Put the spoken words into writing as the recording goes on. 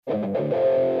Super cool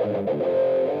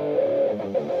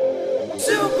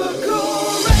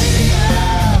radio.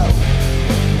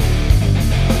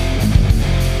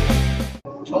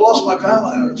 I lost my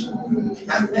balance.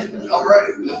 I'm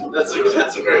ready. That's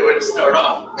a great way to start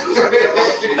off.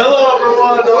 Hello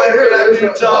everyone,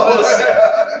 I'm Thomas.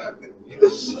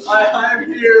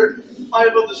 I'm here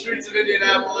live on the streets of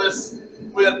Indianapolis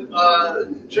with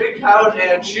Jake Howard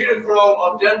and Cheetah Chrome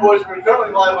of Den Boys. We're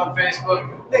currently live on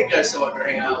Facebook. Thank you guys so much for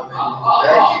hanging out with me.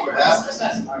 Thank you for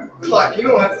asking us. Look, you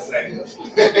don't have to say this.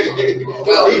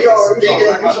 Well,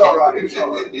 It's all right.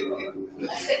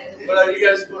 But you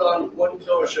guys put on one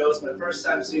killer show. It's my first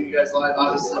time seeing you guys live.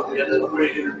 Obviously, we had a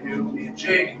great interview with me and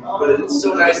Jake. But it's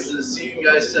so nice to see you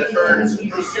guys. I've heard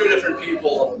from a few different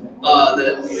people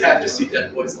that you have to see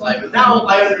Den Boys live. And now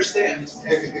I understand.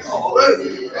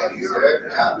 Already. Thank you, sir.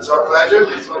 Yeah, it's our pleasure.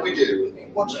 It's what we do.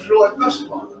 What's it feel like best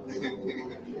about it?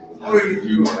 I mean,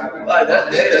 you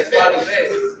That's fine with me.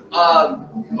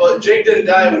 But Jake didn't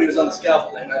die when he was on the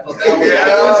scaffolding. I thought that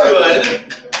was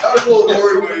good. I was a little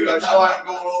worried when I saw him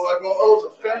going over. I go,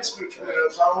 oh, there's a fence between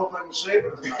us. I don't know if I can save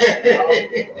it.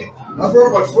 I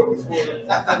broke my foot before.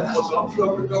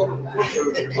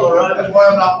 All right. That's why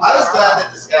I'm not. I was glad that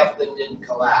the scaffolding didn't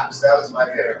collapse. That was my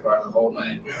favorite part of the whole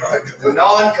night. The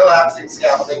non-collapsing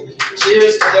scaffolding.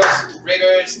 Cheers to those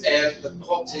riggers and the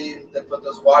whole team that put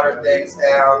those water things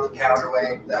down, the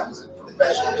counterweight. That was a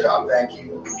professional job. Thank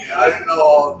you. Yeah, I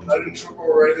didn't trip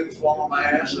over anything, fall on my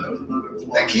ass. That was another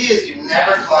flaw. The key is you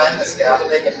never climb the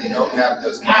scaffolding if you don't have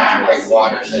those counterweight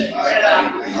water things. You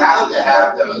have to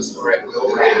have those or it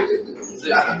will wrap.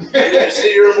 You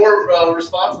see, you're more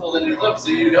responsible than you look, so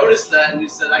you noticed that and you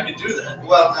said, I could do that.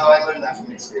 Well, no, I learned that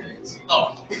from experience.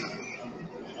 Oh.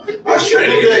 I was trying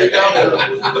to get it down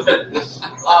there.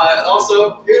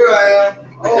 Also, Here I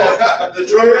am. oh, the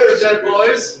drummer of Den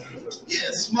Boys.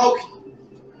 Yeah, smoking.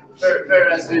 Very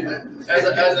nice. As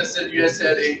I said, you guys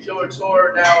had a killer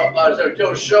tour now, sorry,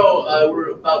 killer show.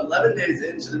 We're about 11 days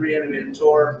into the Reanimated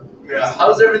tour. Yeah.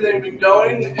 How's everything been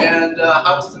going, and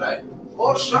how's tonight?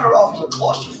 Well, it started off as a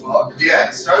clusterfuck. Yeah,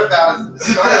 it started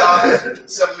off,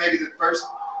 so maybe the first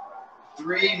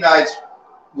 3 nights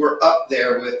were up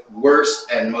there with worst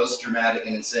and most dramatic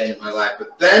and insane in my life.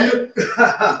 But then,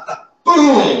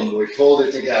 boom, we pulled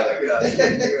it together. Yeah,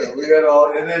 we had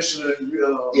an incident.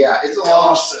 Yeah, it's a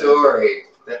long story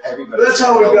that everybody. That's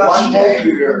how we got one day.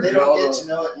 Smokey here. They don't get to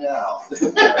know it now.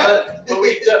 But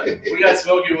we got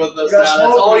Smokey with us We got now.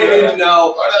 That's all you Smokey, need to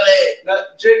know. Orderly. Now,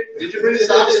 Jake, did you bring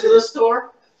socks for this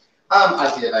tour?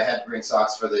 I did. I had to bring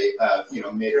socks for the,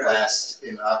 Midwest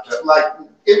in October. Like,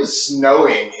 it was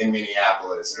snowing in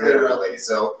Minneapolis, literally.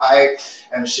 So I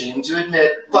am ashamed to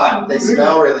admit, but they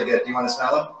smell really good. Do you want to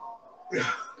smell them?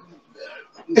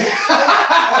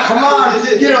 Come on,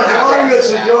 you don't have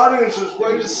to. The audience is What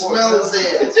waiting the for smell it.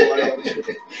 is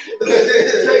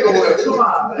Take away. Come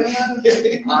on,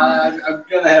 man. I'm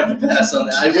gonna have to pass on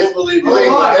that. I won't believe Wait, you.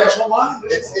 Come on.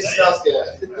 It smells good.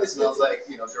 It smells like,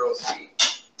 girls' feet.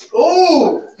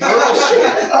 Oh!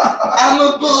 I'm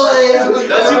a boy.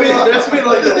 That's gonna be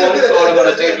like the one quote I'm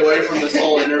gonna take away from this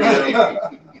whole interview. How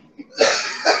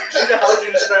would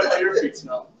you describe how your feet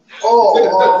smell? I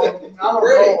don't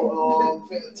know.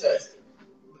 Fantastic.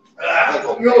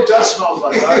 You know what that smells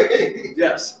like, right?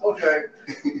 Yes. Okay.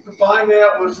 Combine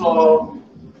that with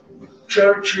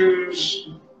cheddar cheese,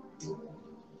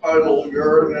 probably a little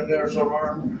urine in there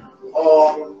somewhere.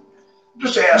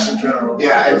 Just ass in general.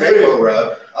 Yeah, and rainbow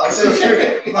rub. I'll tell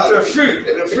you. They're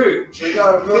fruit. So you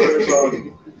gotta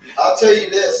remember I'll tell you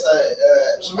this. I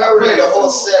played a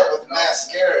whole set with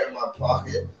mascara in my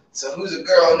pocket. So who's a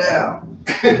girl now?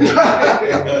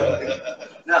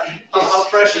 Now, how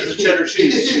fresh is the cheddar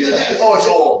cheese? Oh, it's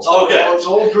old. Okay. It's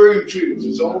old green cheese.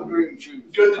 It's old green cheese.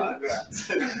 Good.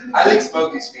 I think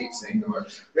Smokey's feet stink the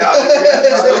worst. Yeah. I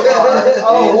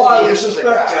don't know why you suspect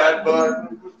that, but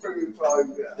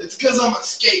probably, yeah. It's because I'm a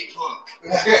skate punk.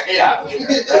 Yeah,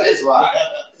 that is why.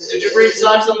 Did you bring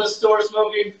socks on this tour,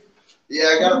 Smokey?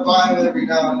 Yeah, I gotta buy them every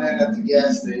now and then at the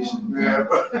gas station. Yeah.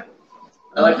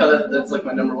 I like how that's like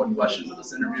my #1 question for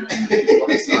this interview.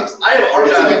 I have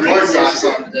already green socks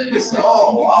on today. So.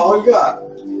 Oh, wow, what you got?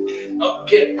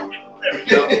 Okay. There we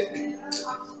go.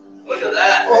 Look at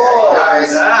that. Oh,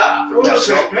 nice. Yeah. Those are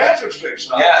St. Patrick's Day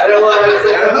socks. Yeah, I'm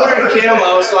wearing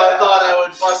camo, so I thought I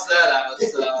would bust that out.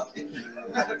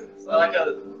 So I like how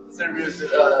this interview is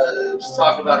just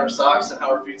talk about our socks and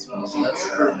how our feet smell. So that's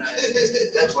very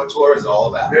nice. That's what tour is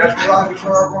all about. That's what I'm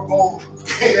trying to go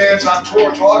dance on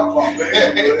tour talk about,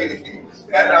 baby.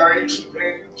 And our aches and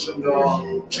pains and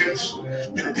tips.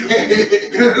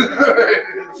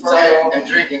 And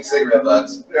drinking cigarette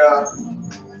butts. Yeah.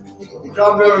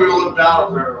 I'm never gonna live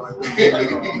down there. Like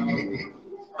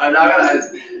I'm not gonna.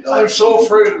 I'm so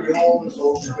afraid to be home with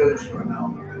those fish right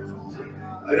now.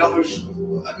 I'm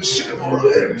just sick of all the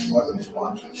eggs. So I'm just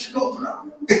watching stuff now.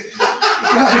 Is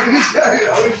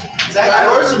that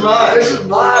yours or mine? This is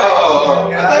mine.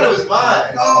 Oh, I thought it was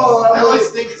mine. Oh, I always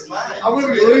think it's mine. I'm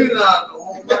gonna be leaving on the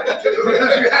whole night.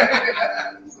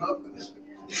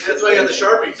 That's why I got the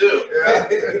Sharpie too. Yeah.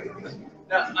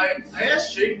 Now, I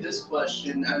asked Jake this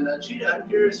question, and Gina, I'm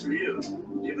curious for you.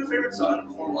 Do you have a favorite song to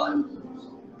perform live?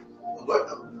 What?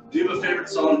 Do you have a favorite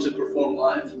song to perform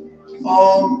live?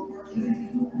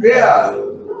 Yeah.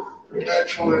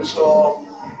 Actually, it's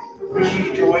this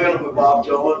is Joanna with Bob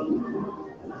Dylan.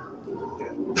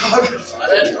 That was a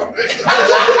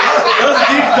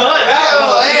deep cut.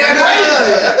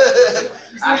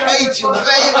 I hate you,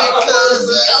 baby, cause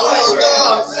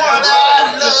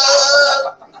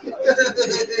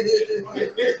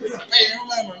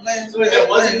So wait, that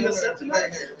wasn't in the set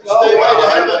tonight?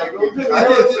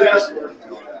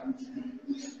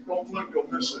 Don't blink, you'll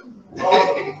miss it.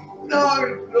 No,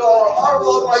 I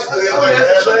love my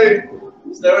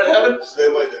Stay in heaven? Stay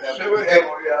away to heaven,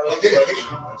 yeah.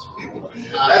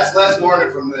 That's Les Warner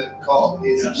from the Call.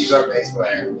 He's our bass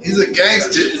player. He's a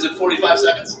gangster. Is it 45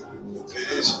 seconds?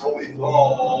 It's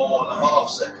 44.5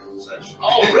 seconds, actually.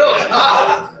 Oh, really?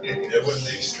 Yeah, with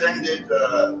the extended,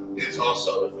 it's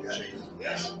also a cheap.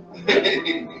 Yes.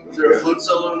 Is there a flute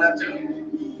solo in that too?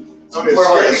 Okay,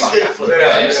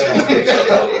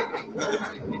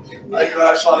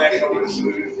 I saw that coming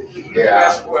soon.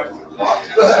 Yeah.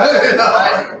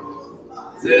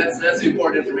 That's the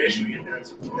important information we get there.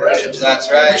 Right. That's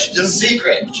right. It's a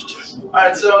secret. All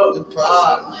right, so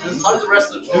how does the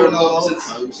rest of the tour go?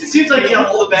 Since it seems like you got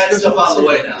all the bad stuff out of the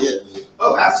way now.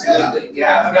 Oh, absolutely.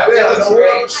 Yeah. It's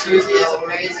great. Susie is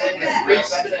amazing.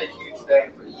 It's been a huge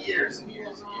thing for years and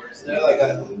years and years. They're like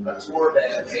a tour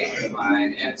band favorite of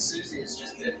mine, and Susie has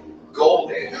just been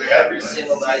golden. Every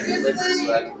single night they listen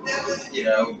to, like, you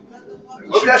know.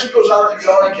 Look, that goes out in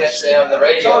the I audience. can't say on the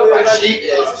radio, but she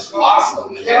is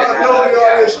awesome. Yeah, nobody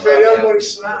audience, but everybody's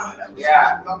snap.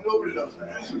 Yeah. Nobody does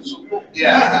that.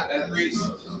 Yeah, and Reese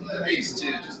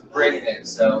too, just bringing it.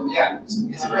 So yeah,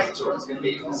 it's a great tour. It's gonna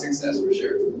be a success for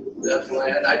sure.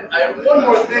 Definitely. And I have one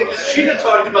more thing. Sheena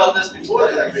talked about this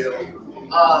before the interview.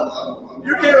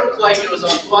 Your hair looked like it was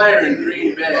on fire in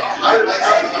Green Bay. How did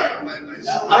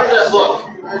that look?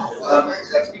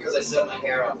 That's because I set my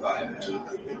hair on fire.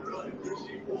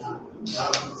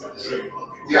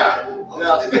 Yeah.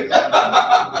 Now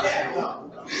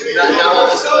all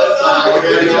of a sudden,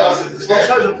 All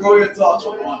kinds of brilliant thoughts at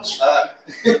once.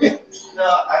 No,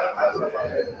 I don't know about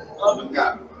it.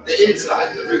 Yeah, the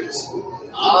inside, the roots. okay.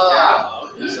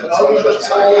 So it's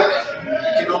all,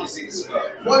 you can only see the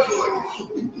smoke. What's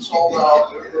it's all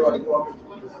out there.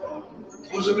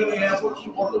 Was it Indianapolis?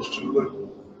 One of those two.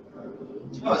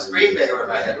 Oh, it's Green Bay where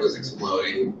my head was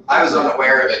exploding. I was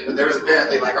unaware of it, but there was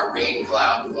apparently like a rain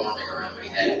cloud forming around my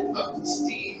head of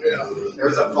steam. Yeah. There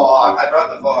was a fog. I brought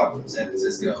the fog from San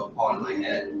Francisco on my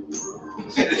head.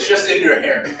 It's just in your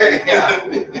hair. Yeah.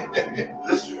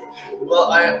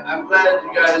 Well, I'm glad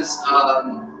you guys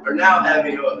are now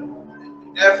having,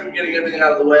 after getting everything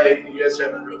out of the way, you guys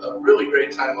are having a really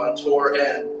great time on tour,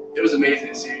 and it was amazing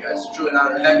to see you guys. It's truly an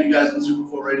honor to have you guys on Super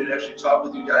 4 Radio to actually talk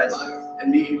with you guys and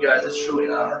meet you guys. It's truly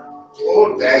an honor.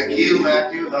 Oh, thank you,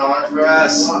 Matthew. An honor for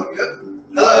us.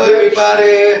 Hello,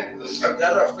 everybody. That's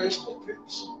our Facebook page.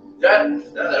 Yeah,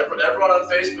 everyone on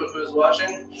Facebook who is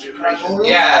watching.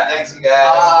 Yeah, thanks, you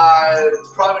guys.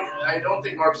 Probably, I don't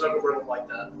think Mark Zuckerberg would like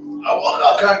that.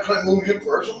 I can't move him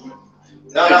personally.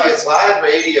 No, it's live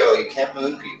radio. You can't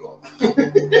moon people.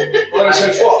 What I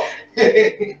said, what?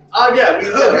 Yeah, we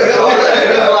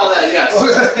allow that, yes.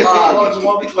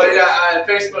 But yeah,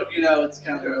 Facebook, it's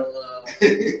kind of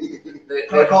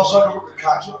Can I call Zuckerberg a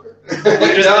cocksucker? we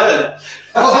just did it.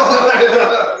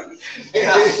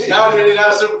 Now I'm ready to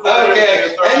have Super 4.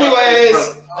 Okay, anyways,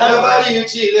 how about you,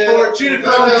 Cheetah? For Cheetah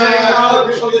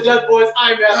from the Dead Boys,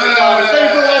 I'm Matthew Thomas.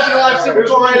 Thank you for watching live Super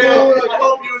 4 Radio. I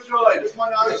hope you enjoyed. It's my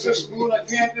non-existent moon I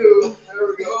can't do. There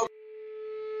we go.